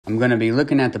I'm going to be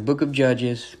looking at the book of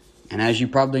Judges. And as you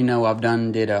probably know, I've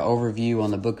did an overview on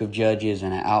the book of Judges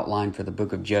and an outline for the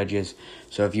book of Judges.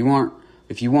 So if you want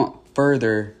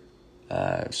further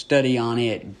study on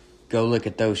it, go look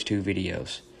at those two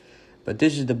videos. But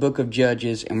this is the book of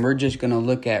Judges, and we're just going to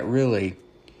look at really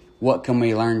what can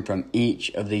we learn from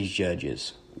each of these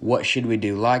judges. What should we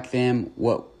do like them?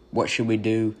 What should we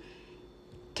do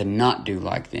to not do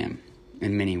like them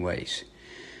in many ways?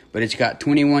 But it's got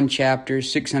 21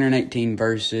 chapters, 618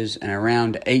 verses, and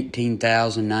around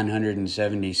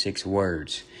 18,976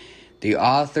 words. The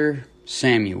author,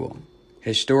 Samuel.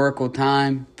 Historical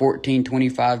time,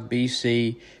 1425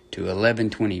 BC to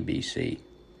 1120 BC.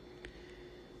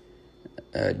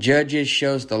 Judges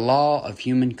shows the law of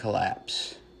human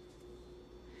collapse.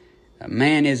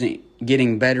 Man isn't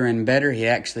getting better and better. He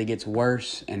actually gets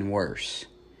worse and worse.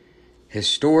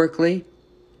 Historically,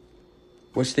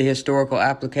 what's the historical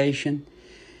application?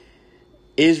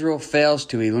 Israel fails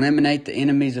to eliminate the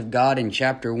enemies of God in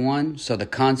chapter 1, so the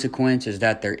consequence is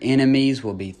that their enemies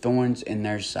will be thorns in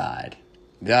their side.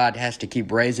 God has to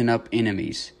keep raising up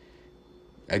enemies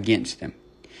against them.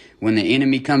 When the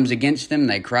enemy comes against them,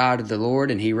 they cry to the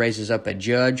Lord, and He raises up a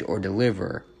judge or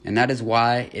deliverer. And that is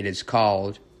why it is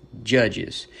called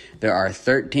Judges. There are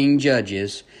 13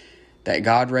 judges that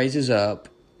God raises up.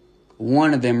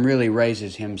 One of them really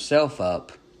raises himself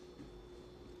up.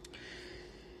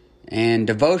 And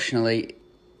devotionally,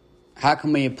 how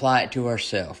can we apply it to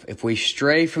ourselves? If we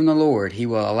stray from the Lord, He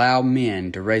will allow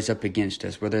men to raise up against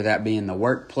us, whether that be in the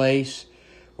workplace,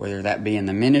 whether that be in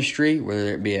the ministry,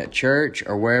 whether it be at church,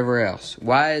 or wherever else.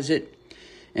 Why is it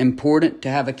important to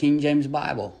have a King James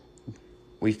Bible?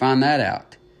 We find that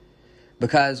out.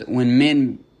 Because when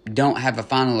men don't have a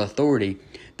final authority,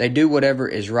 they do whatever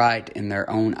is right in their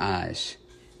own eyes.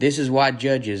 This is why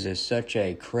Judges is such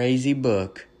a crazy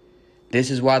book. This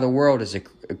is why the world is a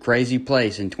crazy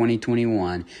place in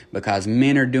 2021, because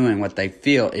men are doing what they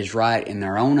feel is right in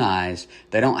their own eyes.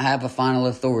 They don't have a final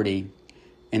authority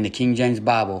in the King James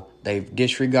Bible. They've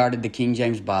disregarded the King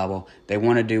James Bible. They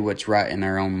want to do what's right in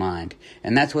their own mind.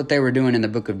 And that's what they were doing in the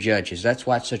book of Judges. That's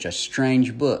why it's such a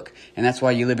strange book. And that's why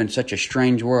you live in such a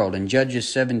strange world. In Judges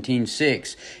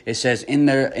 17:6, it says,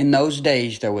 In those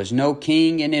days there was no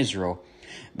king in Israel,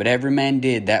 but every man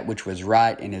did that which was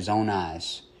right in his own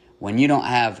eyes. When you don't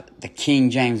have the King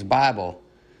James Bible,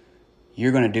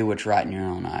 you're going to do what's right in your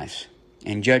own eyes.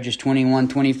 In Judges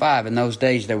 21:25, in those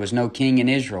days there was no king in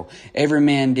Israel. Every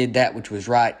man did that which was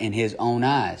right in his own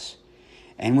eyes.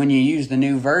 And when you use the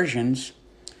new versions,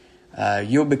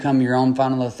 you'll become your own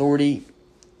final authority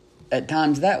at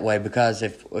times that way. Because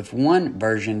if one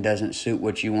version doesn't suit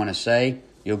what you want to say,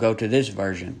 you'll go to this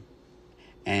version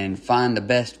and find the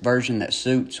best version that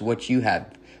suits what you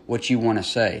want to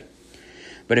say.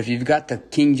 But if you've got the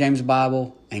King James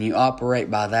Bible and you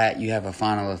operate by that, you have a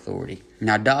final authority.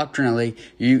 Now, doctrinally,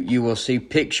 you will see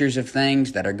pictures of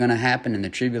things that are going to happen in the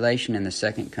tribulation and the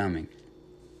second coming.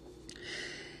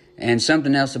 And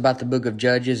something else about the book of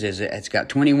Judges is it's got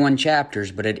 21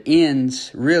 chapters, but it ends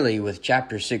really with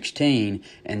chapter 16,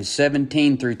 and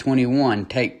 17 through 21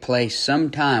 take place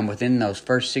sometime within those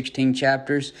first 16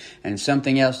 chapters. And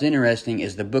something else interesting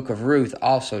is the book of Ruth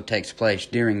also takes place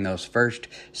during those first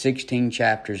 16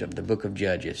 chapters of the book of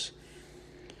Judges.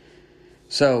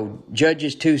 So,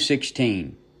 Judges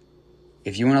 2:16.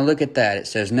 If you want to look at that, it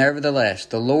says, Nevertheless,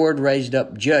 the Lord raised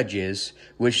up judges,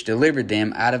 which delivered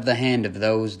them out of the hand of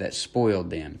those that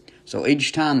spoiled them. So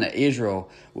each time that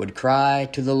Israel would cry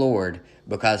to the Lord,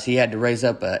 because He had to raise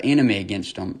up an enemy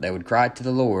against them, they would cry to the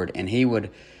Lord, and He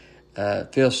would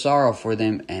feel sorrow for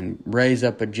them and raise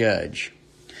up a judge.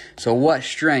 So what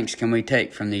strengths can we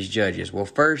take from these judges? Well,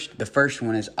 the first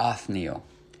one is Othniel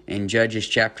in Judges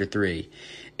chapter 3.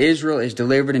 Israel is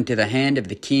delivered into the hand of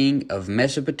the king of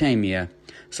Mesopotamia,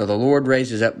 so the Lord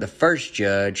raises up the first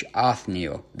judge,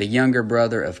 Othniel, the younger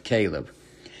brother of Caleb.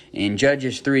 In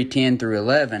Judges 3:10 through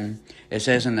 11, it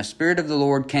says, And the Spirit of the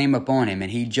Lord came upon him,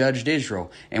 and he judged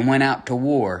Israel, and went out to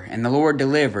war. And the Lord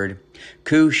delivered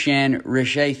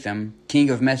Cushan-Rishathaim, king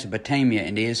of Mesopotamia,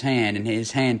 into his hand, and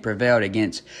his hand prevailed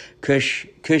against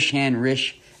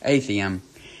Cushan-Rishathaim.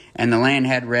 And the land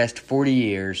had rest 40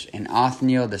 years, and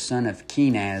Othniel the son of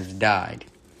Kenaz died.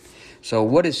 So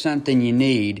what is something you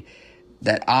need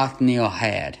that Othniel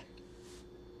had?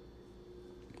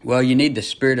 Well, you need the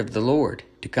Spirit of the Lord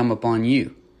to come upon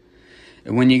you.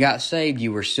 And when you got saved,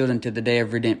 you were sealed unto the day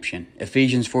of redemption.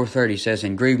 Ephesians 4:30 says,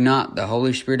 And grieve not the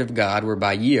Holy Spirit of God,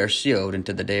 whereby ye are sealed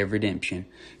unto the day of redemption.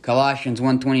 Colossians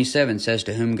 1:27 says,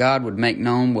 To whom God would make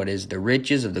known what is the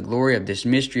riches of the glory of this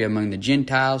mystery among the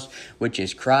Gentiles, which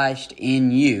is Christ in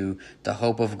you, the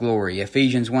hope of glory.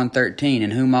 Ephesians 1:13,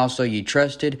 In whom also ye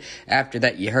trusted, after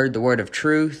that ye heard the word of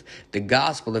truth, the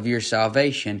gospel of your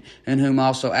salvation, in whom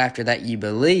also after that ye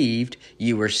believed,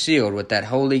 ye were sealed with that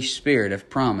Holy Spirit of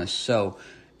promise. So,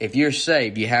 if you're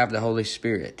saved, you have the Holy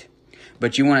Spirit.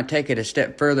 But you want to take it a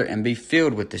step further and be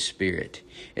filled with the Spirit.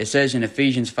 It says in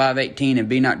Ephesians 5:18, And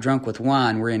be not drunk with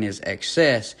wine wherein is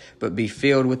excess, but be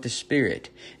filled with the Spirit.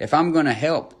 If I'm going to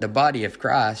help the body of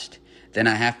Christ, then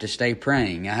I have to stay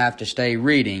praying. I have to stay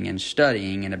reading and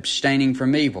studying and abstaining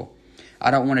from evil. I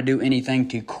don't want to do anything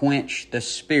to quench the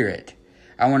Spirit.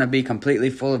 I want to be completely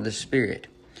full of the Spirit.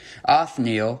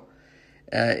 Othniel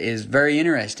is very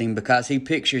interesting because he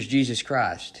pictures Jesus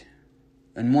Christ.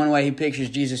 And one way he pictures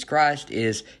Jesus Christ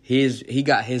is he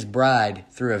got his bride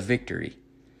through a victory.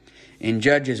 In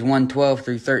Judges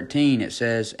 1:12-13 it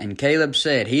says, And Caleb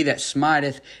said, He that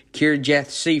smiteth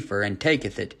Kirjath-Sepher and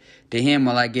taketh it, to him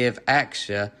will I give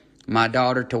Achsah my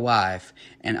daughter to wife.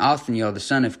 And Othniel the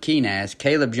son of Kenaz,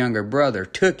 Caleb's younger brother,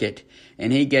 took it,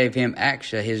 and he gave him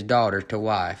Achsah his daughter to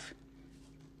wife.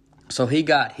 So he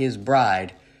got his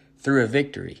bride through a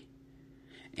victory.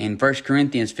 In 1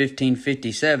 Corinthians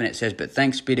 15:57 it says, But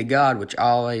thanks be to God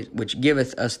which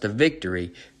giveth us the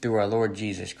victory through our Lord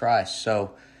Jesus Christ.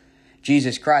 So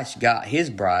Jesus Christ got his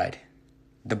bride,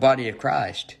 the body of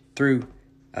Christ, through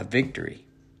a victory.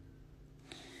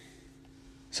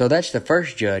 So that's the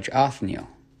first judge, Othniel.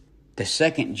 The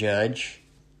second judge,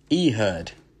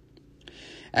 Ehud.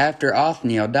 After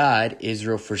Othniel died,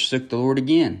 Israel forsook the Lord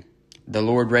again. The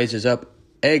Lord raises up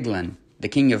Eglon, the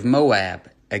king of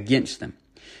Moab, against them.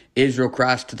 Israel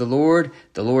cries to the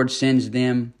Lord sends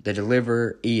them the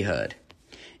deliverer Ehud.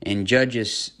 In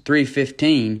Judges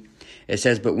 3:15, it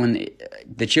says, But when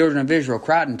the children of Israel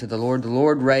cried unto the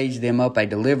Lord raised them up a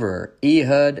deliverer,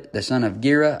 Ehud, the son of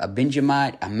Gera, a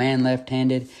Benjamite, a man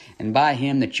left-handed, and by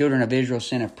him the children of Israel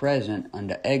sent a present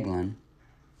unto Eglon,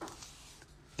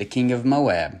 the king of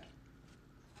Moab.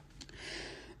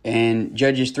 In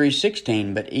Judges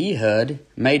 3:16, But Ehud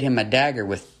made him a dagger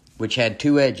which had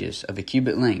 2 edges of a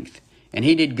cubit length, and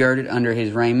he did gird it under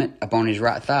his raiment upon his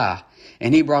right thigh.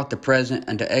 And he brought the present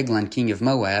unto Eglon king of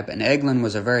Moab, and Eglon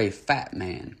was a very fat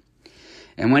man.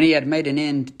 And when he had made an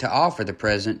end to offer the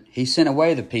present, he sent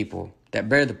away the people that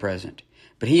bare the present.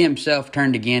 But he himself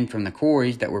turned again from the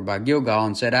quarries that were by Gilgal,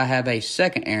 and said, I have a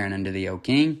second errand unto thee, O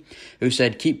king, who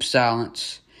said, Keep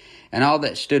silence. And all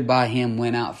that stood by him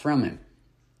went out from him.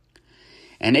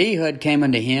 And Ehud came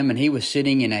unto him, and he was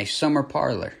sitting in a summer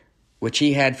parlor, which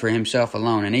he had for himself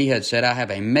alone. And Ehud said, I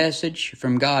have a message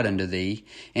from God unto thee.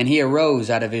 And he arose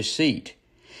out of his seat.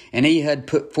 And Ehud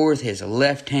put forth his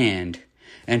left hand,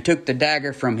 and took the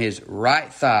dagger from his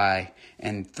right thigh,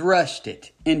 and thrust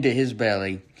it into his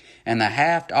belly. And the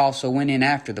haft also went in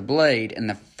after the blade, and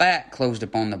the fat closed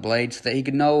upon the blade, so that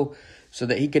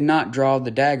he could not draw the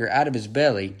dagger out of his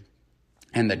belly,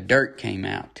 and the dirt came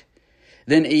out.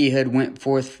 Then Ehud went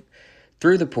forth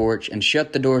through the porch, and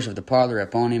shut the doors of the parlor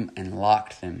upon him, and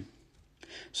locked them.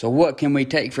 So what can we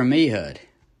take from Ehud?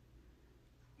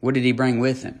 What did he bring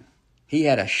with him? He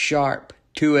had a sharp,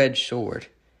 2-edged sword.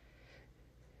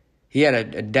 He had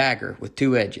a dagger with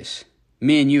 2 edges.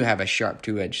 Me and you have a sharp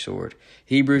 2-edged sword.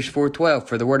 Hebrews 4:12,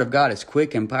 For the word of God is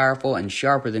quick and powerful, and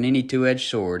sharper than any 2-edged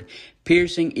sword,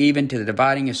 piercing even to the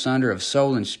dividing asunder of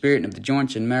soul and spirit, and of the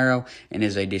joints and marrow, and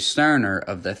is a discerner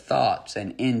of the thoughts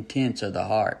and intents of the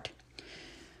heart.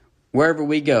 Wherever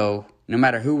we go, no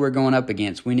matter who we're going up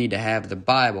against, we need to have the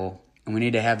Bible, and we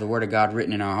need to have the Word of God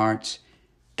written in our hearts.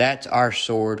 That's our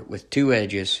sword with 2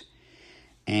 edges.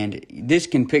 And this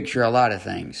can picture a lot of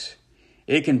things.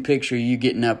 It can picture you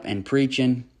getting up and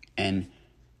preaching, and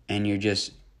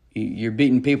you're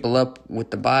beating people up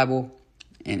with the Bible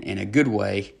in a good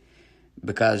way,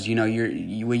 because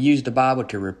we use the Bible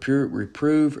to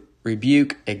reprove,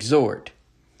 rebuke, exhort,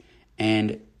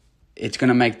 and it's going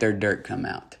to make their dirt come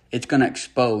out. It's going to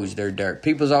expose their dirt.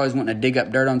 People's always wanting to dig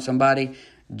up dirt on somebody.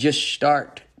 Just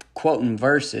start quoting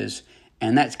verses,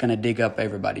 and that's going to dig up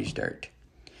everybody's dirt.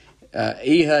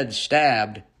 Ehud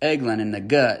stabbed Eglon in the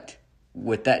gut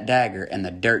with that dagger, and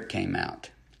the dirt came out.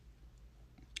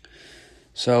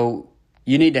 So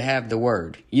you need to have the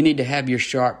Word. You need to have your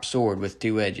sharp sword with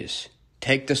 2 edges.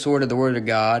 Take the sword of the Word of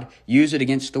God, use it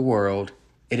against the world.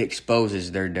 It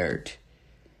exposes their dirt.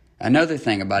 Another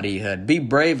thing about Ehud, be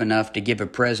brave enough to give a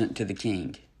present to the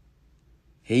king.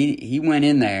 He went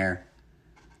in there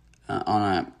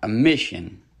on a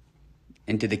mission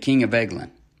into the king of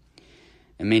Eglon.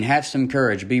 I mean, have some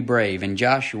courage, be brave. In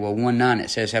Joshua 1:9 it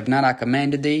says, Have not I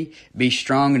commanded thee? Be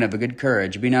strong and of a good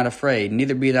courage. Be not afraid,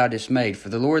 neither be thou dismayed. For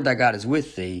the Lord thy God is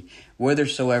with thee,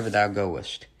 whithersoever thou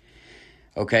goest.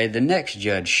 Okay, the next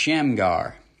judge,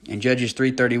 Shamgar. In Judges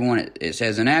 3:31 it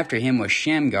says, And after him was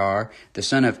Shamgar, the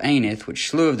son of Anath, which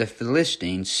slew of the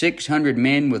Philistines 600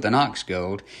 men with an ox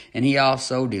goad, and he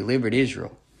also delivered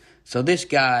Israel. So this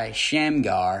guy,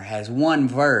 Shamgar, has one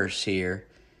verse here,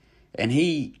 and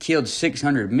he killed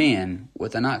 600 men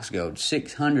with an ox goad,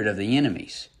 600 of the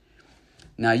enemies.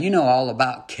 Now, you know all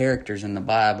about characters in the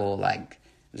Bible, like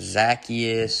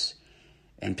Zacchaeus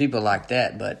and people like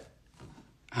that, but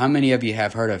how many of you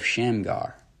have heard of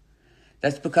Shamgar?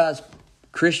 That's because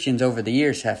Christians over the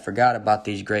years have forgot about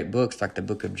these great books like the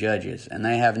book of Judges, and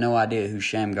they have no idea who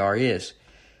Shamgar is.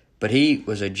 But he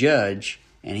was a judge,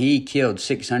 and he killed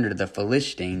 600 of the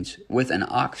Philistines with an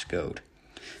ox goad.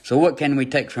 So what can we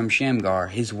take from Shamgar?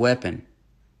 His weapon.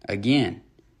 Again,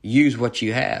 use what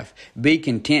you have. Be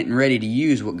content and ready to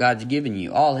use what God's given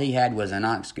you. All he had was an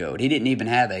ox goad. He didn't even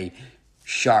have a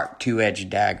sharp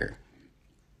two-edged dagger.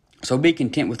 So be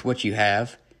content with what you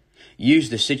have.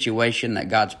 Use the situation that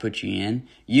God's put you in.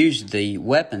 Use the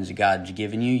weapons God's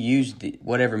given you. Use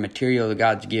whatever material that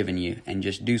God's given you, and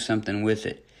just do something with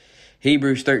it.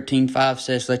 Hebrews 13:5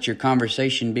 says, Let your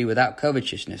conversation be without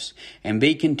covetousness, and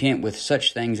be content with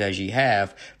such things as ye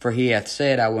have, for he hath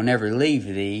said, I will never leave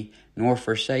thee, nor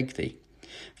forsake thee.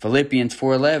 Philippians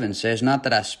 4:11 says, Not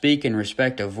that I speak in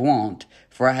respect of want,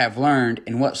 for I have learned,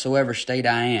 in whatsoever state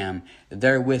I am,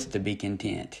 therewith to be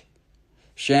content.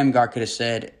 Shamgar could have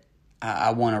said,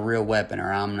 I want a real weapon,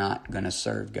 or I'm not going to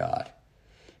serve God.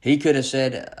 He could have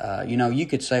said, you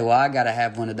could say, well, I got to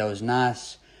have one of those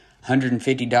nice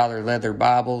 $150 leather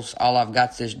Bibles. All I've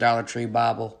got is this Dollar Tree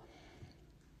Bible.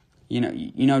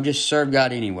 Just serve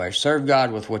God anyway. Serve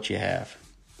God with what you have.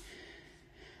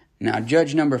 Now,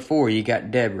 judge number 4, you got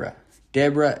Deborah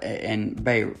and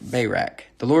Barak.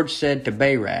 The Lord said to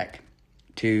Barak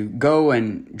to go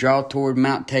and draw toward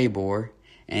Mount Tabor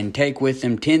and take with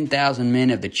them 10,000 men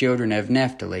of the children of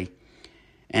Naphtali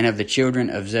and of the children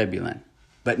of Zebulun.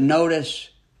 But notice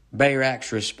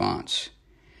Barak's response.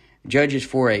 Judges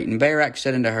 4:8, And Barak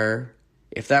said unto her,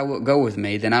 If thou wilt go with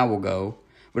me, then I will go.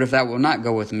 But if thou wilt not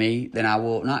go with me, then I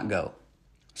will not go.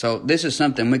 So this is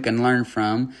something we can learn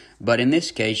from, but in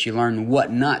this case, you learn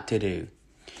what not to do.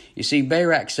 You see,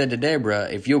 Barak said to Deborah,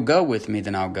 If you'll go with me,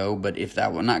 then I'll go. But if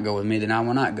thou wilt not go with me, then I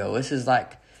will not go. This is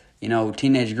like,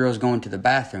 teenage girls going to the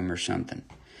bathroom or something.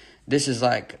 This is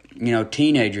like,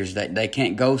 teenagers that they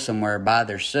can't go somewhere by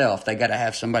themselves. They got to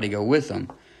have somebody go with them.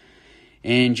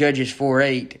 In Judges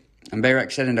 4:8, And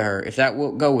Barak said unto her, If thou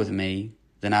wilt go with me,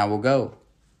 then I will go.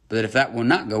 But if thou wilt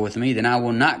not go with me, then I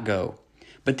will not go.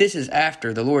 But this is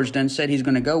after the Lord's done said he's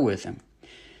going to go with him.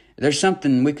 There's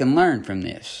something we can learn from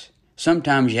this.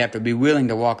 Sometimes you have to be willing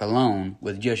to walk alone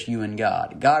with just you and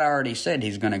God. God already said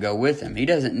he's going to go with him. He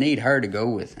doesn't need her to go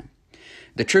with him.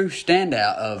 The true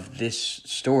standout of this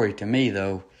story to me,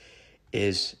 though,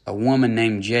 is a woman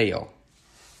named Jael.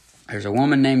 There's a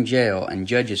woman named Jael in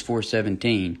Judges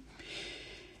 4:17.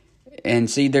 And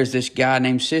see, there's this guy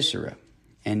named Sisera.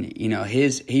 And,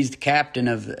 he's the captain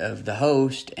of the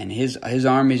host, and his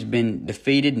army's been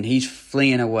defeated, and he's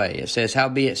fleeing away. It says,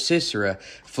 Howbeit Sisera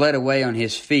fled away on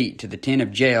his feet to the tent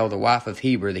of Jael, the wife of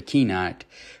Heber the Kenite.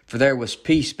 For there was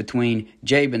peace between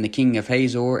Jabin the king of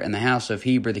Hazor and the house of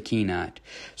Heber the Kenite.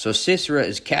 So Sisera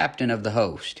is captain of the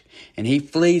host, and he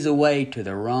flees away to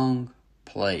the wrong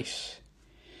place.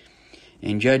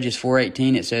 In Judges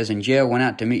 4:18 it says, And Jael went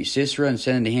out to meet Sisera, and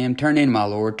said unto him, Turn in, my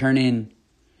lord, turn in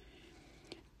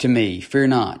to me, fear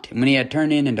not. And when he had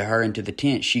turned in unto her into the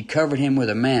tent, she covered him with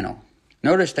a mantle.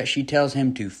 Notice that she tells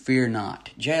him to fear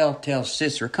not. Jael tells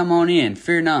Sisera, Come on in,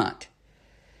 fear not.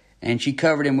 And she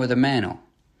covered him with a mantle.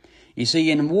 You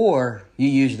see, in war, you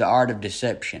use the art of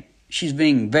deception. She's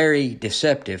being very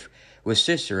deceptive with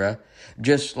Sisera,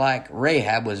 just like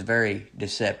Rahab was very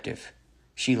deceptive.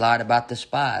 She lied about the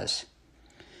spies.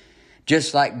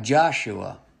 Just like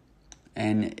Joshua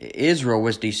and Israel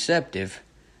was deceptive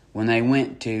when they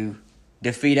went to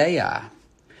defeat Ai.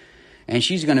 And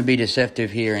she's going to be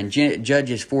deceptive here. In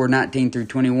Judges 4:19 through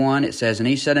 21, it says, And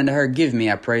he said unto her, Give me,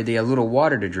 I pray thee, a little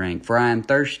water to drink, for I am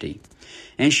thirsty.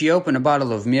 And she opened a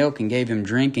bottle of milk, and gave him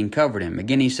drink, and covered him.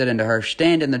 Again he said unto her,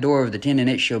 Stand in the door of the tent, and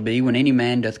it shall be, when any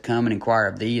man doth come and inquire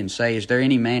of thee, and say, Is there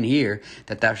any man here?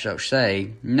 That thou shalt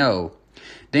say, No.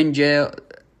 Then Jael,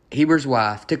 Heber's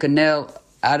wife, took a nail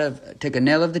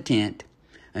of the tent,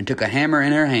 and took a hammer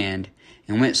in her hand,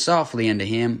 and went softly unto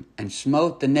him, and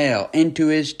smote the nail into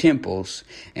his temples,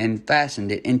 and fastened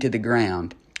it into the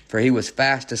ground. For he was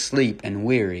fast asleep and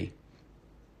weary.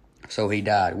 So he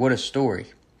died. What a story.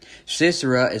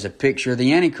 Sisera is a picture of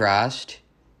the Antichrist.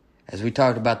 As we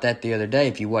talked about that the other day,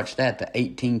 if you watch that, the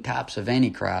 18 types of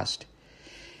Antichrist.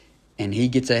 And he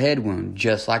gets a head wound,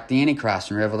 just like the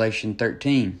Antichrist in Revelation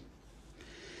 13.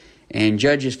 And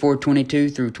Judges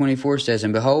 4:22 through 24 says,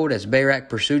 And behold, as Barak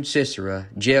pursued Sisera,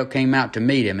 Jael came out to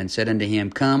meet him, and said unto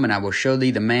him, Come, and I will show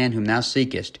thee the man whom thou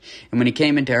seekest. And when he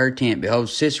came into her tent, behold,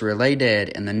 Sisera lay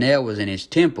dead, and the nail was in his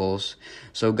temples.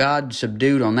 So God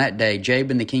subdued on that day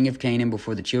Jabin the king of Canaan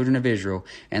before the children of Israel,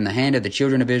 and the hand of the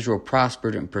children of Israel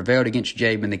prospered and prevailed against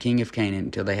Jabin the king of Canaan,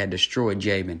 until they had destroyed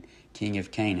Jabin, king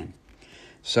of Canaan.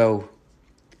 So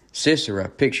Sisera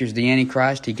pictures the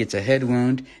Antichrist. He gets a head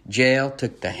wound. Jael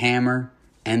took the hammer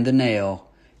and the nail,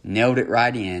 nailed it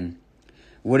right in.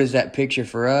 What is that picture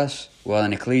for us? Well,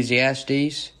 in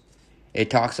Ecclesiastes, it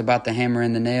talks about the hammer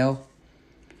and the nail.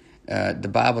 The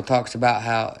Bible talks about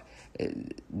how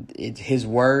his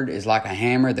word is like a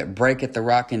hammer that breaketh the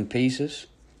rock in pieces.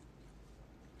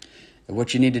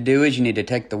 What you need to do is you need to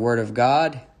take the word of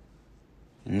God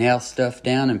and nail stuff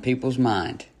down in people's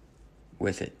mind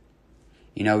with it.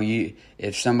 You know,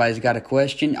 if somebody's got a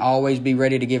question, always be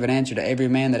ready to give an answer to every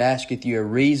man that asketh you a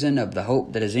reason of the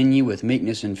hope that is in you with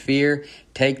meekness and fear.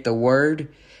 Take the word,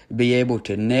 be able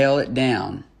to nail it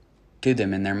down to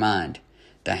them in their mind.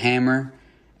 The hammer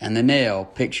and the nail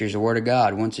pictures the word of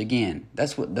God once again.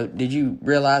 Did you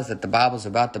realize that the Bible's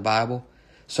about the Bible?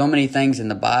 So many things in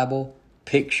the Bible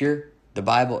picture the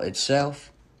Bible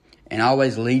itself and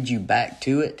always lead you back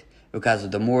to it, because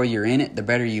the more you're in it, the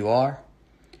better you are.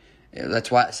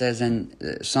 That's why it says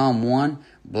in Psalm 1,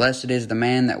 Blessed is the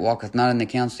man that walketh not in the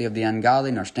counsel of the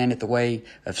ungodly, nor standeth the way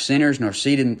of sinners, nor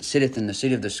sitteth in the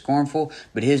seat of the scornful,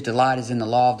 but his delight is in the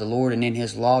law of the Lord, and in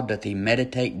his law doth he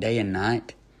meditate day and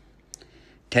night.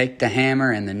 Take the hammer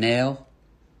and the nail,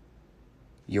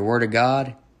 your word of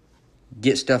God,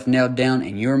 get stuff nailed down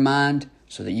in your mind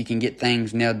so that you can get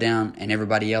things nailed down in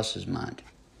everybody else's mind.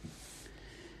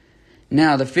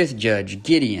 Now the fifth judge,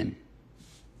 Gideon.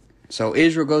 So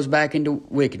Israel goes back into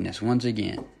wickedness once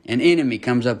again. An enemy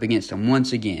comes up against them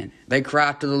once again. They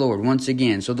cry to the Lord once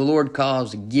again. So the Lord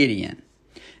calls Gideon.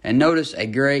 And notice a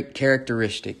great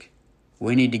characteristic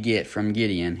we need to get from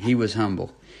Gideon. He was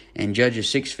humble. In Judges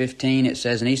 6:15 it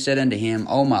says, And he said unto him,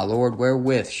 O my Lord,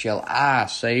 wherewith shall I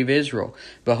save Israel?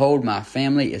 Behold, my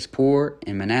family is poor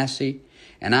in Manasseh,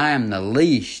 and I am the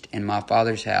least in my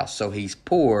father's house. So he's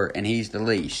poor and he's the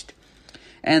least.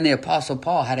 And the Apostle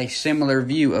Paul had a similar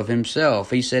view of himself.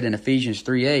 He said in Ephesians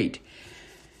 3:8,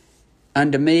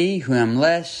 Unto me, who am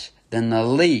less than the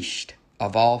least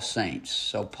of all saints.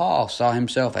 So Paul saw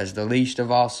himself as the least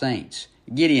of all saints.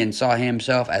 Gideon saw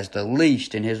himself as the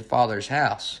least in his father's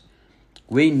house.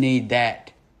 We need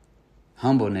that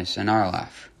humbleness in our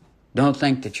life. Don't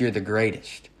think that you're the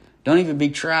greatest. Don't even be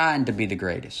trying to be the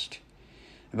greatest.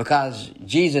 Because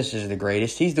Jesus is the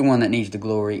greatest. He's the one that needs the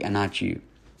glory and not you.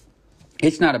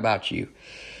 It's not about you.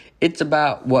 It's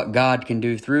about what God can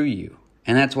do through you.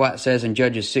 And that's why it says in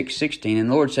Judges 6:16, And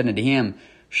the Lord said unto him,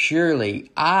 Surely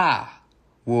I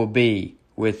will be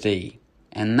with thee,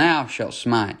 and thou shalt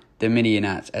smite the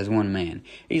Midianites as one man.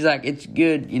 He's like, it's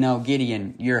good,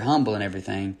 Gideon, you're humble and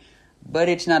everything, but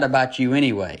it's not about you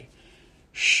anyway.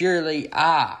 Surely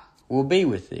I will be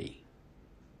with thee.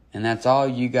 And that's all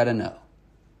you got to know.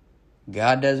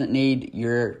 God doesn't need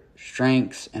your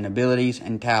strengths and abilities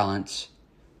and talents.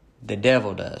 The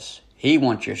devil does. He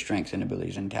wants your strengths and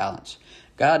abilities and talents.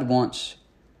 God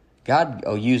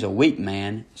will use a weak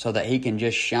man so that he can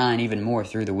just shine even more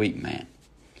through the weak man.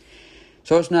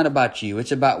 So it's not about you.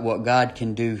 It's about what God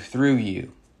can do through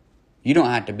you. You don't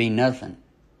have to be nothing,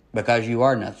 because you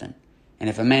are nothing. And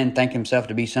if a man think himself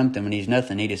to be something when he's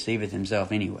nothing, he deceiveth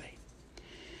himself anyway.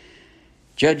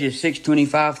 Judges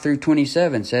 6:25 through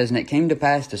 27 says, And it came to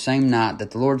pass the same night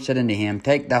that the Lord said unto him,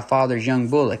 Take thy father's young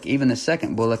bullock, even the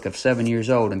second bullock of 7 years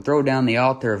old, and throw down the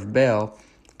altar of Baal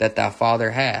that thy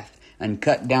father hath, and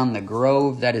cut down the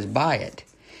grove that is by it,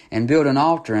 and build an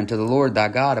altar unto the Lord thy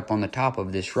God upon the top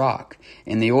of this rock,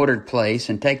 in the ordered place,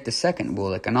 and take the second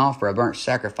bullock, and offer a burnt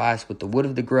sacrifice with the wood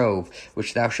of the grove,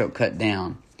 which thou shalt cut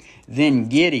down. Then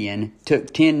Gideon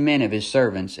took 10 men of his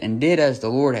servants, and did as the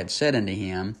Lord had said unto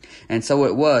him. And so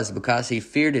it was, because he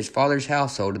feared his father's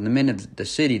household and the men of the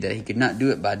city, that he could not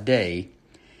do it by day,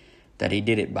 that he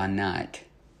did it by night.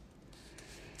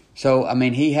 So,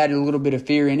 he had a little bit of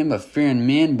fear in him, of fearing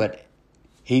men, but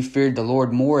he feared the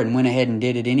Lord more and went ahead and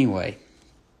did it anyway.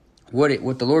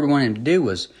 what the Lord wanted him to do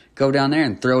was go down there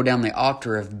and throw down the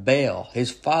altar of Baal.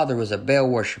 His father was a Baal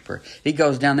worshiper. He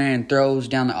goes down there and throws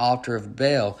down the altar of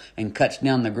Baal and cuts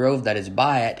down the grove that is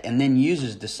by it, and then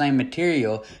uses the same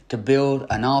material to build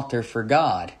an altar for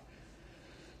God.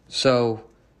 So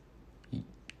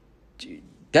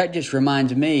that just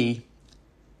reminds me,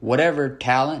 whatever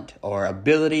talent or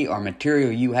ability or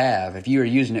material you have, if you are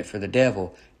using it for the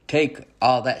devil, take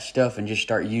all that stuff and just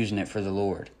start using it for the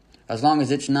Lord. As long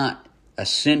as it's not a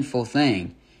sinful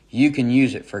thing, you can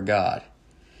use it for God.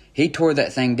 He tore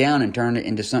that thing down and turned it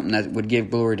into something that would give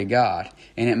glory to God,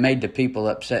 and it made the people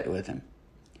upset with him.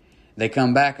 They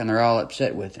come back and they're all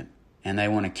upset with him, and they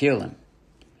want to kill him.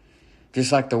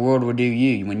 Just like the world will do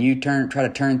you. When you try to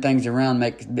turn things around,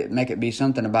 make it be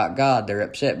something about God, they're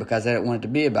upset because they don't want it to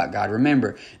be about God.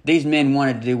 Remember, these men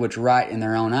wanted to do what's right in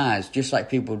their own eyes, just like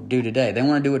people do today. They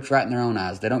want to do what's right in their own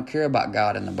eyes. They don't care about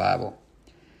God in the Bible.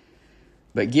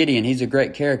 But Gideon, he's a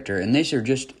great character, and these are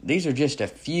just a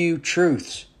few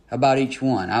truths about each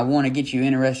one. I want to get you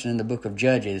interested in the book of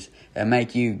Judges and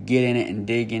make you get in it and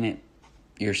dig in it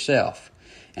yourself.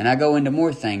 And I go into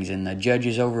more things in the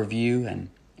Judges overview and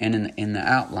in the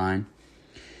outline.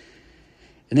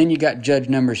 And then you got judge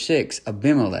number 6,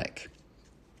 Abimelech.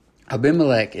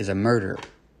 Abimelech is a murderer.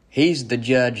 He's the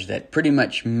judge that pretty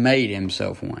much made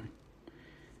himself one.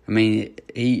 I mean,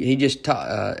 he just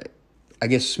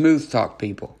smooth-talked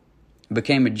people.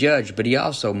 Became a judge, but he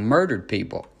also murdered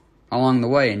people along the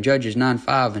way. In Judges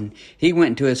 9:5, and he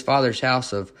went into his father's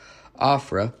house of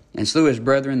Ophrah, and slew his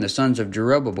brethren the sons of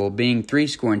Jerubbabel, being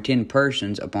 70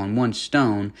 persons upon one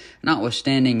stone.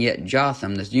 Notwithstanding yet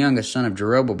Jotham, the youngest son of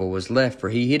Jerubbabel, was left, for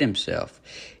he hid himself.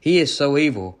 He is so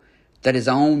evil that his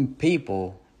own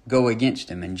people go against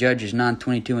him. In Judges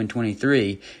 9:22 and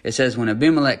 23, it says, when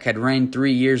Abimelech had reigned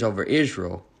 3 years over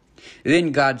Israel,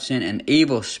 then God sent an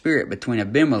evil spirit between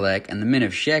Abimelech and the men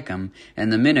of Shechem,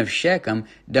 and the men of Shechem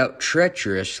dealt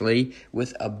treacherously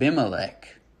with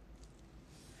Abimelech.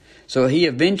 So he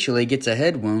eventually gets a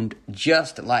head wound,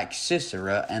 just like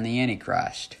Sisera and the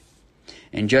Antichrist.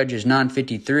 In Judges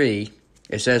 9:53,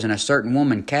 it says, and a certain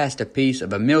woman cast a piece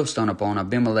of a millstone upon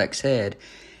Abimelech's head,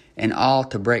 and all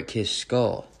to break his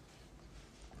skull.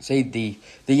 See,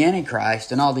 the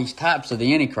Antichrist and all these types of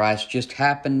the Antichrist just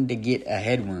happened to get a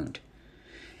head wound.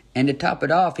 And to top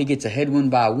it off, he gets a head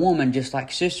wound by a woman, just like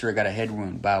Sisera got a head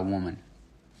wound by a woman.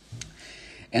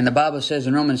 And the Bible says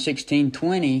in Romans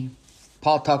 16:20,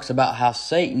 Paul talks about how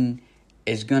Satan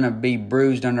is going to be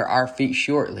bruised under our feet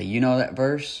shortly. You know that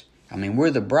verse? I mean, we're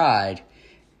the bride,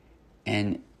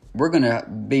 and we're going to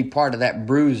be part of that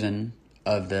bruising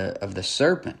of the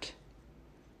serpent.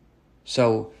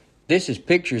 So this is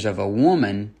pictures of a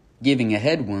woman giving a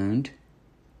head wound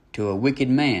to a wicked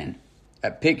man.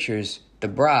 That pictures the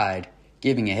bride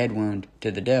giving a head wound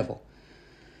to the devil.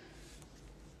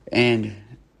 And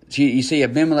you see,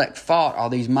 Abimelech fought all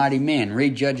these mighty men.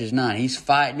 Read Judges 9. He's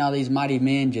fighting all these mighty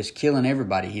men, just killing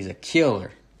everybody. He's a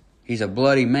killer. He's a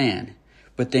bloody man.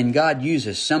 But then God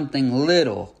uses something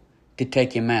little to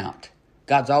take him out.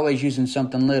 God's always using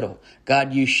something little.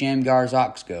 God used Shamgar's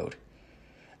ox goad.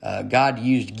 God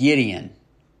used Gideon,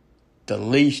 the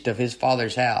least of his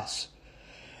father's house.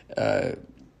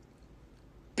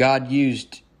 God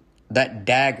used that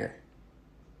dagger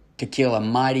to kill a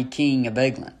mighty king of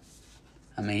Eglon.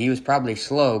 I mean, he was probably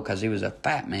slow because he was a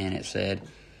fat man, it said.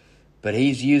 But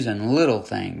he's using little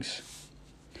things.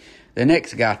 The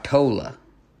next guy, Tola.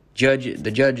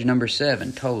 The judge number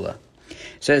 7, Tola.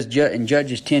 It says in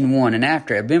Judges 10:1, and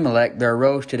after Abimelech there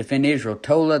arose to defend Israel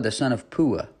Tola, the son of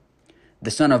Puah,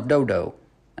 the son of Dodo,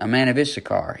 a man of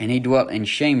Issachar, and he dwelt in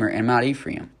Shamer and Mount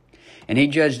Ephraim. And he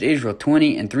judged Israel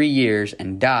 23 years,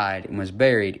 and died, and was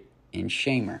buried in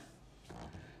Shamer.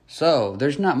 So,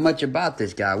 there's not much about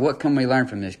this guy. What can we learn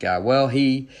from this guy? Well,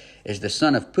 he is the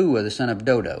son of Puah, the son of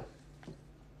Dodo.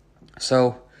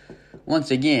 So,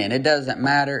 once again, it doesn't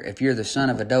matter if you're the son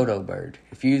of a dodo bird.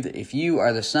 If you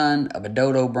are the son of a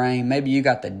dodo brain, maybe you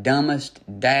got the dumbest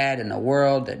dad in the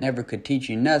world that never could teach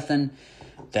you nothing,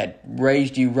 that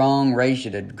raised you wrong, raised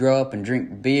you to grow up and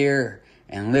drink beer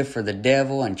and live for the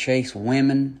devil and chase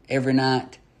women every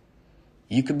night.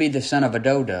 You could be the son of a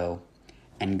dodo,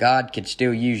 and God could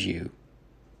still use you.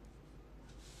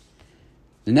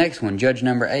 The next one, judge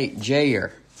number 8,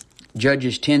 Jair.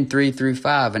 Judges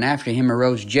 10:3-5. And after him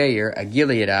arose Jair, a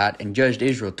Gileadite, and judged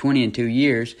Israel 22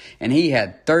 years. And he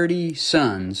had 30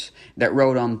 sons that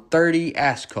rode on 30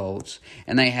 ass colts.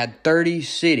 And they had 30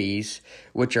 cities,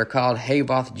 which are called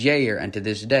Havoth Jair unto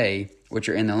this day, which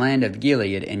are in the land of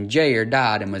Gilead. And Jair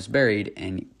died and was buried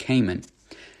in Canaan.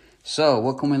 So,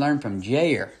 what can we learn from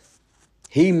Jair?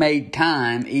 He made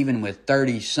time even with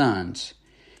 30 sons.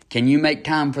 Can you make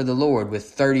time for the Lord with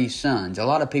 30 sons? A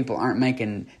lot of people aren't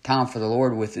making time for the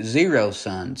Lord with 0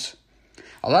 sons.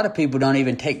 A lot of people don't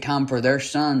even take time for their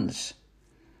sons,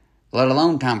 let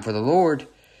alone time for the Lord.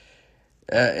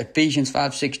 Ephesians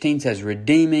 5:16 says,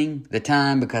 redeeming the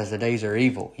time because the days are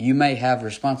evil. You may have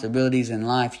responsibilities in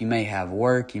life. You may have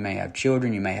work. You may have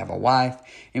children. You may have a wife.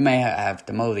 You may have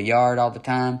to mow the yard all the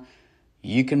time.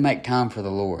 You can make time for the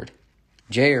Lord.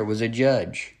 Jair was a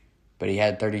judge, but he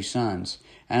had 30 sons.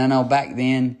 And I know back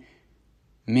then,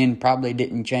 men probably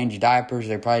didn't change diapers.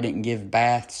 They probably didn't give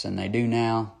baths, and they do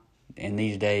now in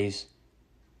these days.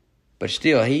 But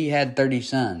still, he had 30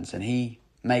 sons, and he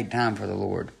made time for the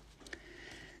Lord.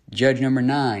 Judge number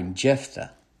 9,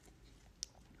 Jephthah.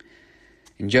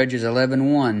 In Judges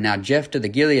 11:1, now Jephthah the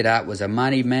Gileadite was a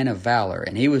mighty man of valor,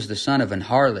 and he was the son of an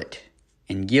harlot,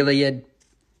 and Gilead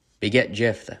begat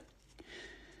Jephthah.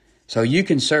 So you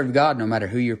can serve God no matter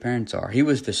who your parents are. He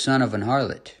was the son of an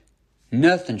harlot.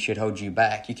 Nothing should hold you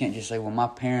back. You can't just say, well, my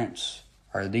parents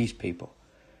are these people,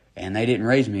 and they didn't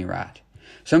raise me right.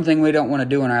 Something we don't want to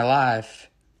do in our life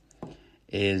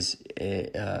is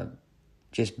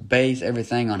just base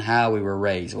everything on how we were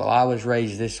raised. Well, I was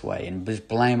raised this way, and just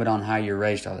blame it on how you're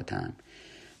raised all the time.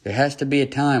 There has to be a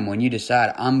time when you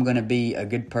decide, I'm going to be a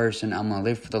good person, I'm going to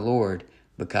live for the Lord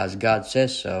because God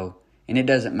says so, and it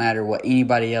doesn't matter what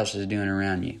anybody else is doing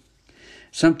around you.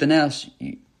 Something else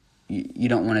you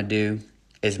don't want to do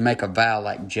is make a vow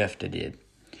like Jephthah did.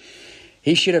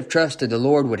 He should have trusted the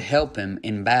Lord would help him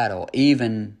in battle,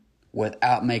 even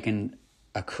without making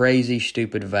a crazy,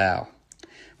 stupid vow.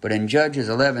 But in Judges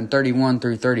 11:31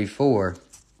 through 34,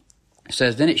 it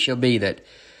says, then it shall be that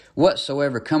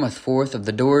whatsoever cometh forth of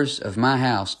the doors of my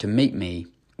house to meet me,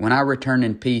 when I return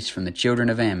in peace from the children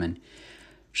of Ammon,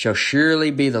 shall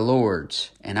surely be the Lord's,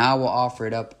 and I will offer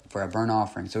it up for a burnt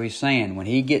offering. So he's saying, when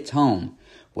he gets home,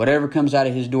 whatever comes out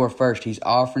of his door first, he's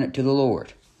offering it to the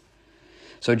Lord.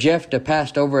 So Jephthah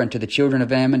passed over unto the children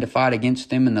of Ammon to fight against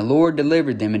them, and the Lord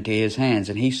delivered them into his hands,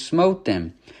 and he smote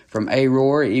them from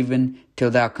Aror even till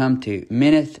thou come to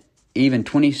Minnith, even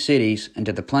 20 cities,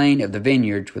 unto the plain of the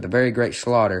vineyards with a very great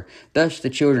slaughter. Thus the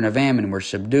children of Ammon were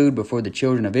subdued before the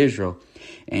children of Israel.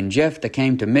 And Jephthah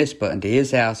came to Mizpah unto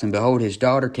his house, and behold, his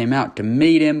daughter came out to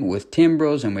meet him with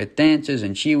timbrels and with dances,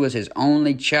 and she was his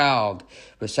only child.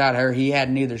 Beside her he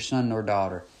had neither son nor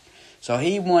daughter. So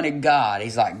he wanted God.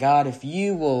 He's like, God, if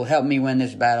you will help me win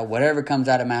this battle, whatever comes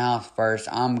out of my house first,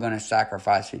 I'm going to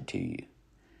sacrifice it to you.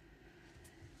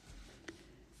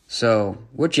 So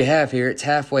what you have here, it's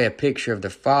halfway a picture of the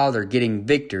Father getting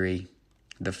victory,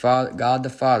 God the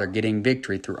Father getting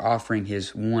victory through offering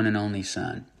his one and only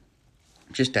Son.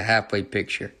 Just a halfway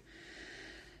picture.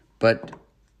 But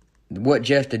what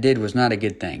Jephthah did was not a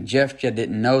good thing. Jephthah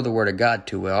didn't know the Word of God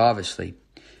too well, obviously.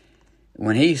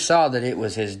 When he saw that it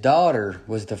was his daughter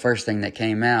was the first thing that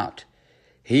came out,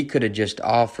 he could have just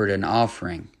offered an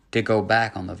offering to go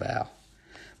back on the vow.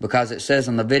 Because it says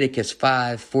in Leviticus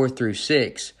 5:4 through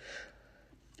 6,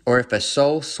 or if a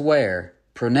soul swear,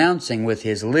 pronouncing with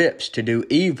his lips to do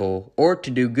evil or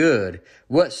to do good,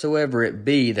 whatsoever it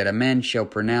be that a man shall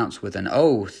pronounce with an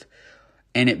oath,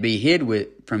 and it be hid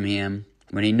from him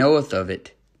when he knoweth of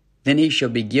it, then he shall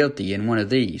be guilty in one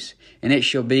of these. And it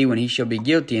shall be when he shall be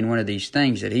guilty in one of these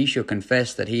things, that he shall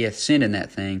confess that he hath sinned in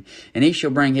that thing, and he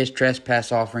shall bring his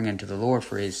trespass offering unto the Lord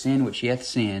for his sin which he hath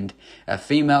sinned, a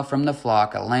female from the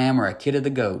flock, a lamb or a kid of the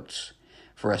goats,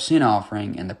 for a sin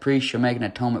offering, and the priest shall make an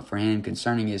atonement for him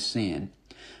concerning his sin.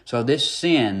 So this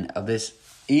sin of this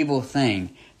evil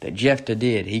thing that Jephthah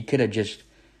did, he could have just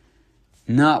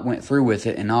not went through with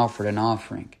it and offered an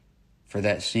offering for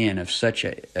that sin of such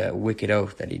a wicked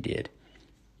oath that he did.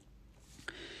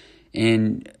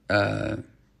 In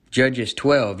Judges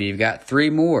 12, you've got 3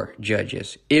 more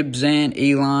judges, Ibzan,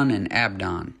 Elon, and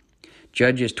Abdon.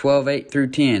 Judges 12:8 through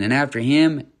 10. And after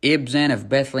him, Ibzan of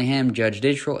Bethlehem judged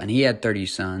Israel, and he had 30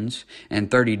 sons and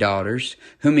 30 daughters,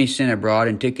 whom he sent abroad,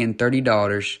 and took in 30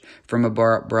 daughters from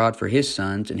abroad for his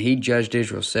sons, and he judged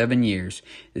Israel 7 years.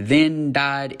 Then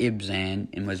died Ibzan,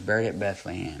 and was buried at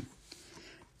Bethlehem.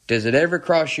 Does it ever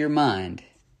cross your mind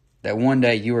that one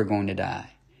day you are going to die?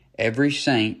 Every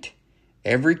saint,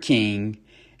 every king,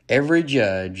 every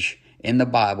judge in the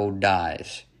Bible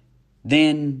dies.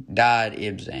 Then died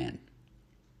Ibzan.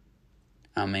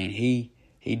 I mean, he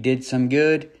did some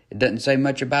good. It doesn't say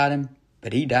much about him,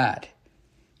 but he died.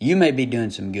 You may be doing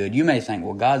some good. You may think,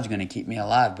 well, God's going to keep me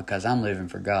alive because I'm living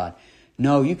for God.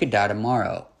 No, you could die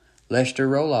tomorrow. Lester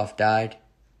Roloff died.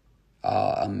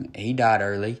 He died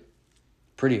early.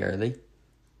 Pretty early.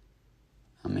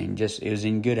 I mean, it was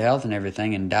in good health and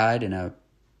everything, and died in a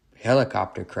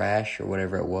helicopter crash or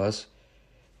whatever it was.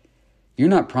 You're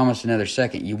not promised another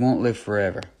second. You won't live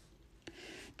forever.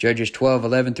 Judges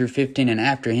 12:11 through 15. And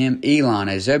after him, Elon,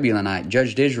 a Zebulunite,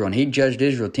 judged Israel. And he judged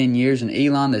Israel 10 years. And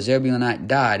Elon, the Zebulunite,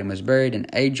 died and was buried in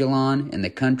Ajalon in the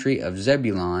country of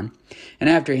Zebulun. And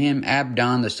after him,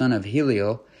 Abdon, the son of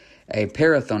Heliel, a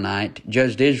Parathonite,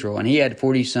 judged Israel. And he had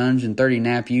 40 sons and 30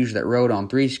 nephews that rode on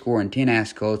 70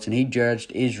 ass colts. And he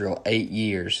judged Israel 8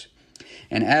 years.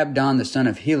 And Abdon, the son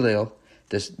of Heliel,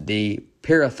 the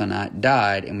Parathonite,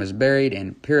 died and was buried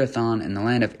in Pirathon in the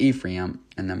land of Ephraim,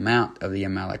 in the mount of the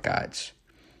Amalekites.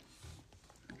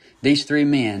 These three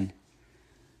men,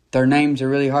 their names are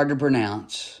really hard to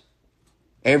pronounce.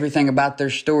 Everything about their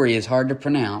story is hard to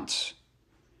pronounce.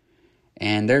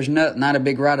 And there's not a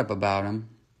big write-up about them.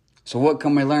 So what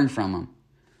can we learn from them?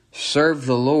 Serve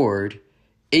the Lord,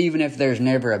 even if there's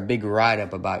never a big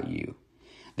write-up about you.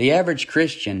 The average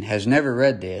Christian has never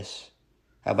read this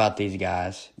about these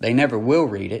guys. They never will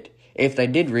read it. If they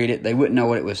did read it, they wouldn't know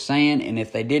what it was saying. And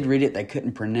if they did read it, they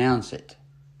couldn't pronounce it.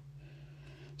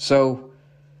 So,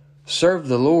 serve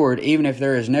the Lord even if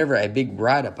there is never a big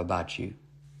write-up about you.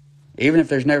 Even if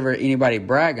there's never anybody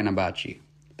bragging about you.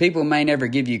 People may never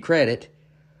give you credit.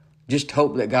 Just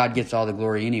hope that God gets all the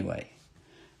glory anyway.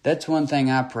 That's one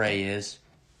thing I pray is,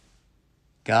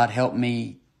 God help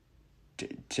me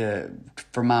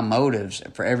for my motives,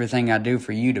 for everything I do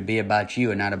for you to be about you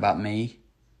and not about me.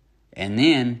 And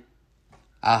then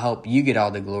I hope you get all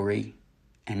the glory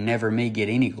and never me get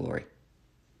any glory.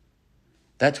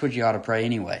 That's what you ought to pray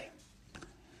anyway.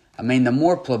 I mean, the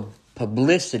more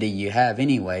publicity you have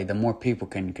anyway, the more people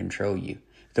can control you.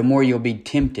 The more you'll be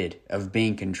tempted of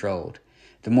being controlled.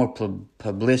 The more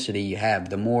publicity you have,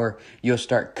 the more you'll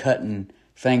start cutting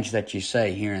things that you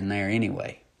say here and there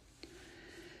anyway.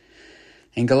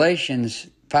 In Galatians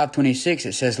 5:26,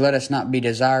 it says, let us not be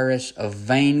desirous of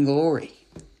vainglory.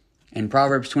 In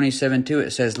Proverbs 27:2,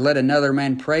 it says, let another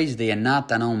man praise thee, and not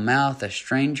thine own mouth, a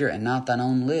stranger, and not thine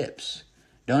own lips.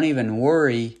 Don't even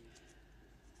worry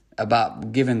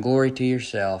about giving glory to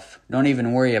yourself. Don't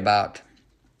even worry about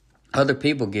other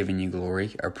people giving you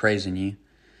glory or praising you.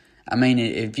 I mean,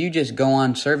 if you just go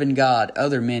on serving God,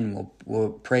 other men will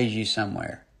praise you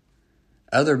somewhere.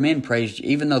 Other men praised,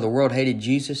 even though the world hated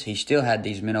Jesus, he still had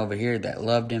these men over here that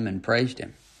loved him and praised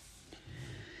him.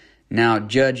 Now,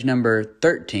 judge number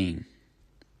 13,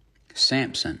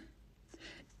 Samson.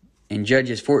 In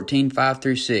Judges 14:5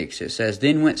 through 6, it says,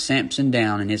 then went Samson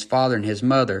down, and his father and his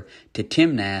mother, to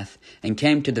Timnath, and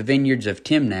came to the vineyards of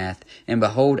Timnath, and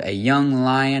behold, a young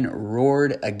lion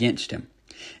roared against him.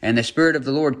 And the Spirit of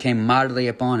the Lord came mightily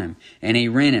upon him, and he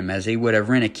rent him as he would have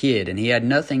rent a kid, and he had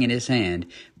nothing in his hand,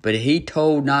 but he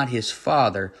told not his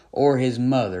father or his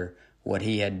mother what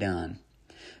he had done.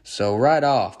 So right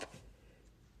off,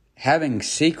 having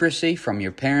secrecy from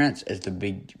your parents is the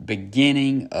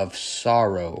beginning of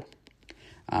sorrow.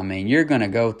 I mean, you're going to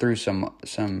go through some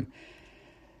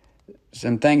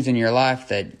things in your life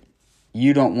that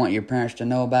you don't want your parents to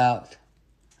know about.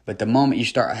 But the moment you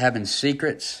start having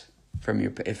secrets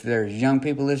if there's young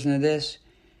people listening to this,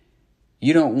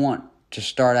 you don't want to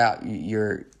start out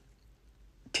your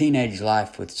teenage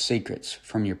life with secrets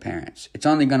from your parents. It's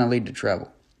only going to lead to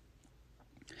trouble.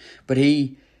 But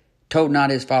he told not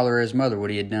his father or his mother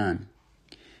what he had done.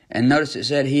 And notice it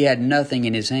said he had nothing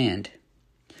in his hand.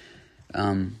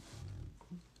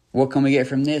 What can we get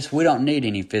from this? We don't need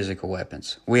any physical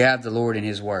weapons. We have the Lord in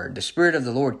his word. The Spirit of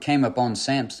the Lord came upon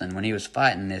Samson when he was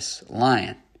fighting this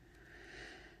lion.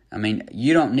 I mean,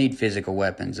 you don't need physical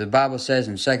weapons. The Bible says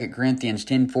in 2 Corinthians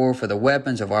 10:4, for the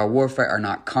weapons of our warfare are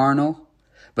not carnal,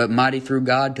 but mighty through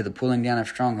God to the pulling down of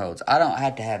strongholds. I don't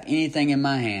have to have anything in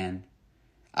my hand.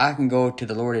 I can go to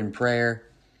the Lord in prayer,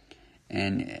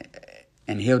 and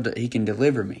he can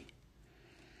deliver me.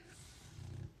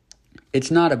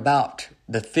 It's not about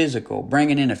the physical,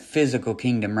 bringing in a physical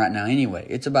kingdom right now anyway.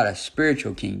 It's about a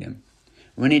spiritual kingdom.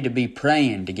 We need to be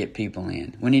praying to get people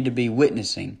in. We need to be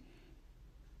witnessing.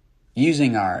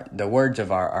 Using the words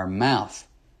of our mouth.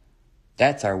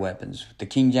 That's our weapons. The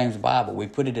King James Bible, we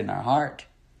put it in our heart,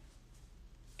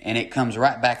 and it comes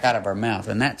right back out of our mouth.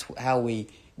 And that's how we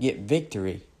get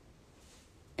victory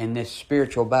in this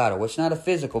spiritual battle. It's not a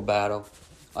physical battle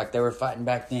like they were fighting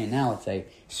back then. Now it's a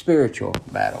spiritual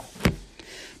battle.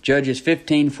 Judges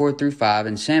 15:4 through 5,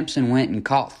 and Samson went and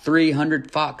caught 300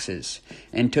 foxes,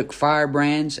 and took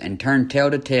firebrands, and turned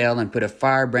tail to tail, and put a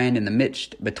firebrand in the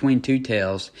midst between two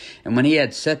tails. And when he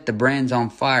had set the brands on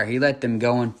fire, he let them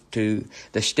go into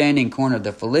the standing corn of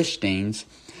the Philistines,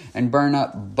 and burn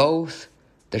up both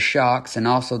the shocks and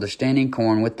also the standing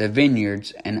corn with the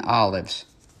vineyards and olives.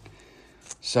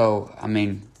 So,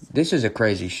 this is a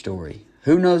crazy story.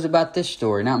 Who knows about this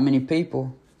story? Not many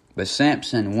people. But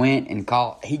Samson went and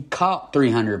caught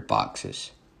 300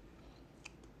 foxes.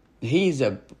 He's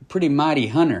a pretty mighty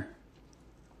hunter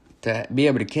to be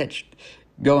able to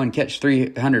go and catch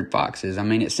 300 foxes.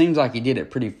 It seems like he did it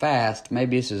pretty fast.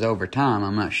 Maybe this is over time,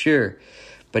 I'm not sure.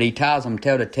 But he ties them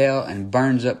tail to tail and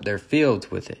burns up their fields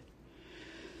with it.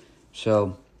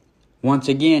 So, once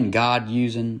again, God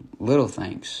using little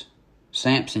things.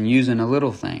 Samson using a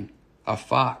little thing, a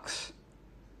fox.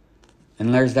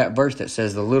 And there's that verse that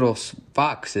says the little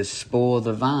foxes spoil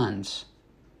the vines.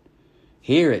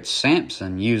 Here it's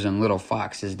Samson using little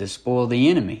foxes to spoil the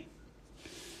enemy.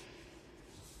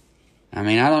 I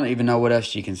don't even know what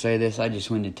else you can say this. I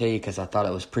just wanted to tell you because I thought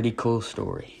it was a pretty cool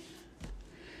story.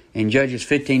 In Judges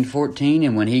 15:14,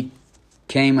 and when he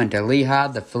came unto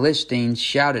Lehi, the Philistines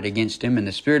shouted against him, and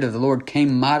the Spirit of the Lord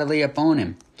came mightily upon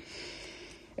him.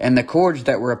 And the cords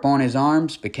that were upon his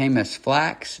arms became as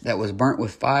flax that was burnt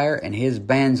with fire, and his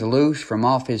bands loose from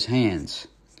off his hands.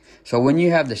 So when you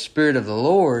have the Spirit of the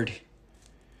Lord,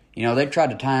 they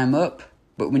tried to tie him up.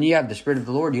 But when you have the Spirit of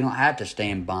the Lord, you don't have to stay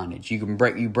in bondage. You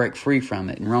break free from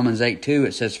it. In Romans 8:2,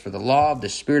 it says, "For the law of the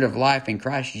Spirit of life in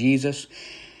Christ Jesus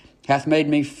hath made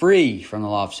me free from the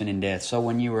law of sin and death." So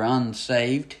when you were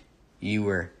unsaved, you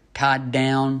were tied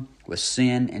down with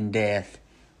sin and death.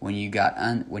 When you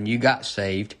got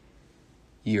saved,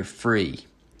 you're free.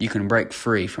 You can break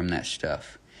free from that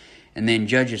stuff. And then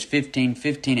Judges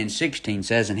 15:15 and 16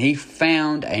 says, "And he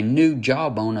found a new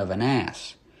jawbone of an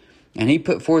ass. And he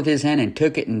put forth his hand and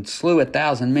took it and slew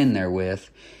 1,000 men therewith.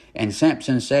 And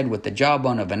Samson said, With the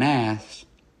jawbone of an ass,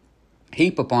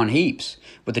 heap upon heaps,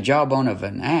 with the jawbone of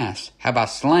an ass, have I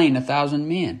slain 1,000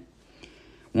 men."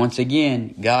 Once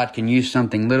again, God can use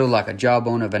something little like a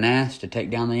jawbone of an ass to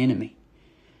take down the enemy.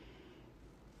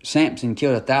 Samson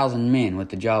killed 1,000 men with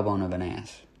the jawbone of an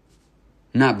ass.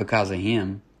 Not because of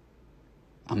him.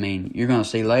 You're going to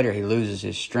see later he loses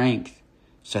his strength.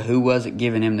 So who was it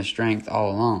giving him the strength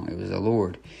all along? It was the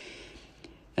Lord.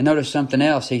 And notice something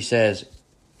else. He says,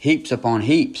 heaps upon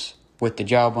heaps with the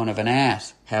jawbone of an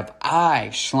ass have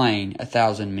I slain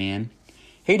 1,000 men.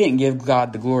 He didn't give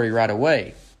God the glory right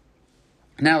away.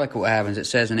 Now look what happens. It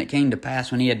says, "And it came to pass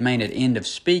when he had made an end of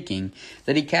speaking,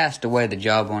 that he cast away the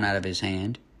jawbone out of his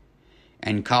hand,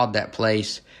 and called that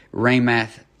place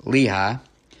Ramath Lehi.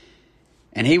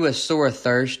 And he was sore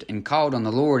athirst, and called on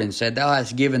the Lord, and said, Thou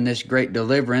hast given this great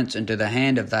deliverance into the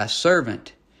hand of thy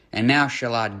servant, and now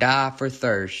shall I die for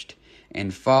thirst,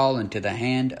 and fall into the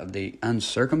hand of the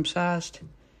uncircumcised?"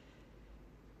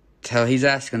 So he's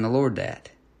asking the Lord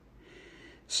that.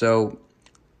 So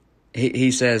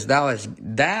he says,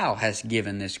 Thou hast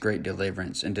given this great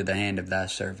deliverance into the hand of thy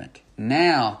servant.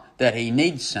 Now that he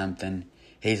needs something,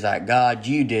 he's like, God,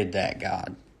 you did that,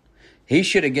 God. He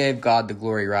should have gave God the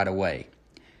glory right away.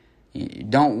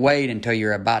 Don't wait until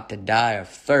you're about to die of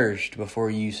thirst before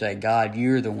you say, God,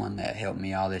 you're the one that helped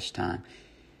me all this time.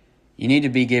 You need to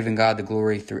be giving God the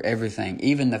glory through everything.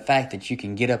 Even the fact that you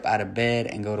can get up out of bed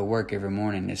and go to work every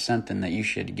morning is something that you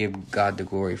should give God the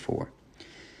glory for.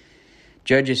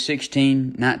 Judges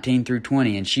 16:19 through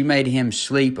 20. And she made him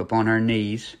sleep upon her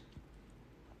knees.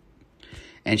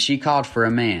 And she called for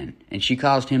a man. And she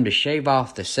caused him to shave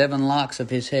off the 7 locks of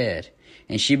his head.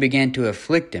 And she began to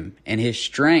afflict him. And his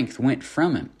strength went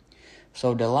from him.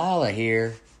 So Delilah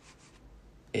here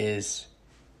is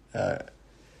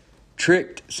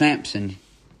tricked Samson.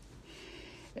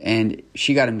 And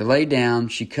she got him to lay down.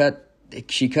 She cut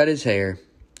his hair.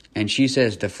 And she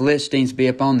says, The Philistines be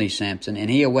upon thee, Samson. And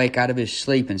he awake out of his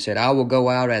sleep and said, I will go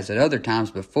out as at other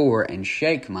times before and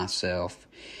shake myself.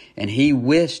 And he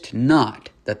wist not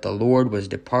that the Lord was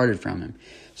departed from him.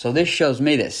 So this shows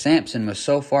me that Samson was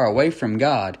so far away from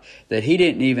God that he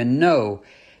didn't even know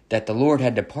that the Lord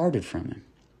had departed from him.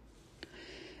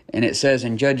 And it says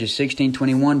in Judges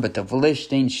 16:21, But the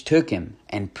Philistines took him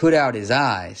and put out his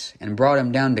eyes and brought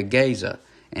him down to Gaza,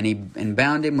 and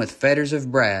bound him with fetters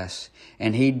of brass,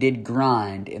 and he did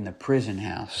grind in the prison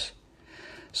house.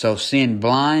 So sin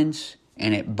blinds,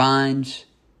 and it binds,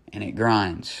 and it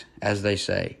grinds, as they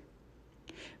say.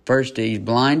 First he's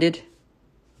blinded,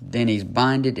 then he's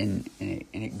binded, and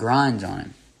it grinds on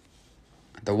him.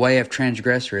 The way of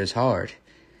transgressor is hard.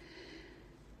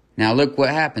 Now look what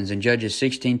happens in Judges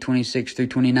 16:26 through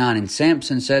 29. And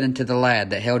Samson said unto the lad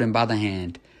that held him by the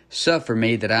hand, Suffer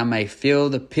me that I may feel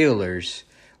the pillars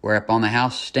whereupon the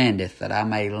house standeth, that I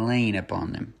may lean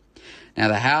upon them. Now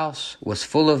the house was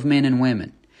full of men and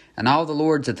women, and all the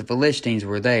lords of the Philistines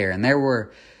were there. And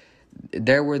there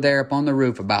there were there upon the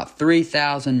roof about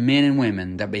 3,000 men and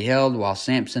women that beheld while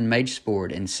Samson made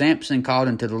sport. And Samson called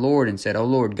unto the Lord and said, O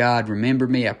Lord God, remember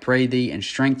me, I pray thee, and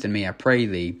strengthen me, I pray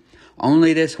thee.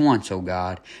 Only this once, O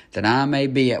God, that I may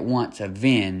be at once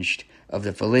avenged of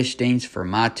the Philistines for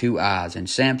my 2 eyes. And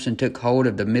Samson took hold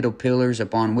of the middle pillars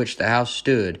upon which the house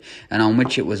stood, and on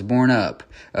which it was borne up,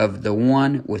 of the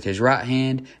one with his right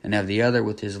hand, and of the other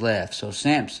with his left. So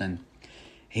Samson,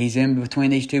 he's in between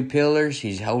these 2 pillars.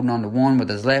 He's holding on to one with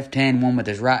his left hand, one with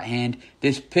his right hand.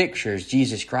 This pictures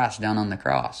Jesus Christ down on the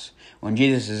cross. When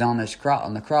Jesus is on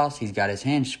the cross, he's got his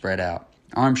hands spread out,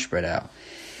 arms spread out.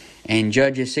 And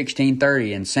Judges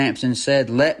 16:30, and Samson said,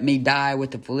 Let me die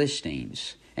with the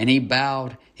Philistines. And he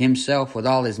bowed himself with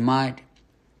all his might.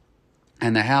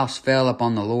 And the house fell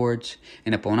upon the lords,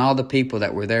 and upon all the people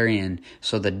that were therein.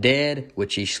 So the dead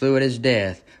which he slew at his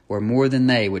death were more than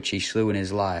they which he slew in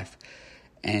his life.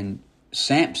 And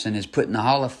Samson is put in the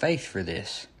hall of faith for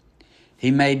this.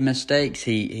 He made mistakes.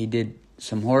 He did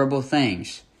some horrible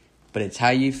things. But it's how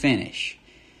you finish.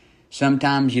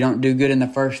 Sometimes you don't do good in the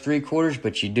first 3 quarters,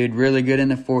 but you did really good in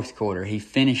the 4th quarter. He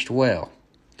finished well.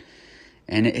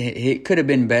 And it could have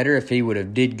been better if he would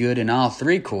have did good in all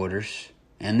 3 quarters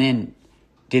and then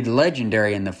did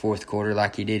legendary in the 4th quarter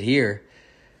like he did here.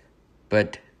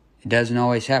 But it doesn't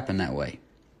always happen that way.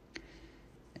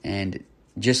 And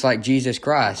just like Jesus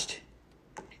Christ,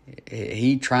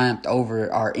 he triumphed over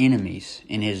our enemies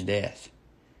in his death.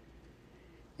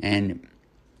 And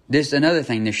this another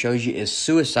thing this shows you is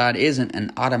suicide isn't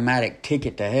an automatic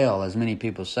ticket to hell, as many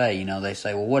people say. You know, they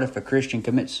say, well, what if a Christian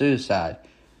commits suicide?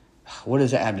 What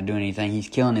does that have to do with anything? He's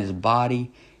killing his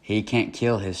body. He can't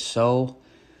kill his soul.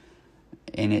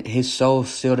 And his soul's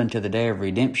sealed unto the day of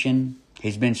redemption.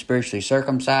 He's been spiritually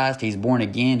circumcised. He's born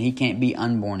again. He can't be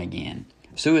unborn again.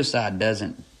 Suicide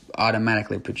doesn't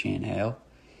automatically put you in hell.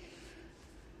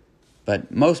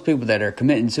 But most people that are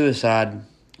committing suicide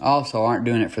also aren't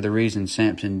doing it for the reason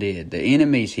Samson did. The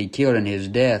enemies he killed in his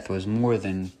death was more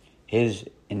than his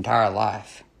entire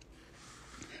life.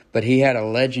 But he had a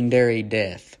legendary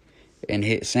death.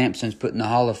 And Samson's put in the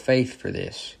hall of faith for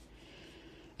this.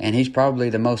 And he's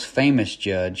probably the most famous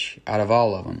judge out of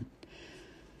all of them.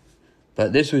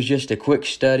 But this was just a quick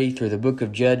study through the book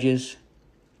of Judges.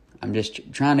 I'm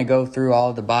just trying to go through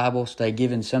all the Bible, stay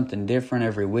giving something different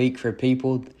every week for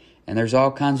people. And there's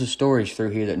all kinds of stories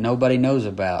through here that nobody knows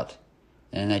about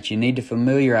and that you need to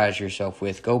familiarize yourself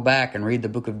with. Go back and read the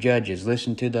book of Judges.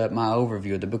 Listen to my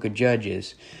overview of the book of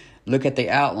Judges. Look at the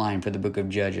outline for the book of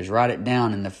Judges. Write it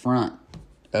down in the front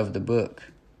of the book.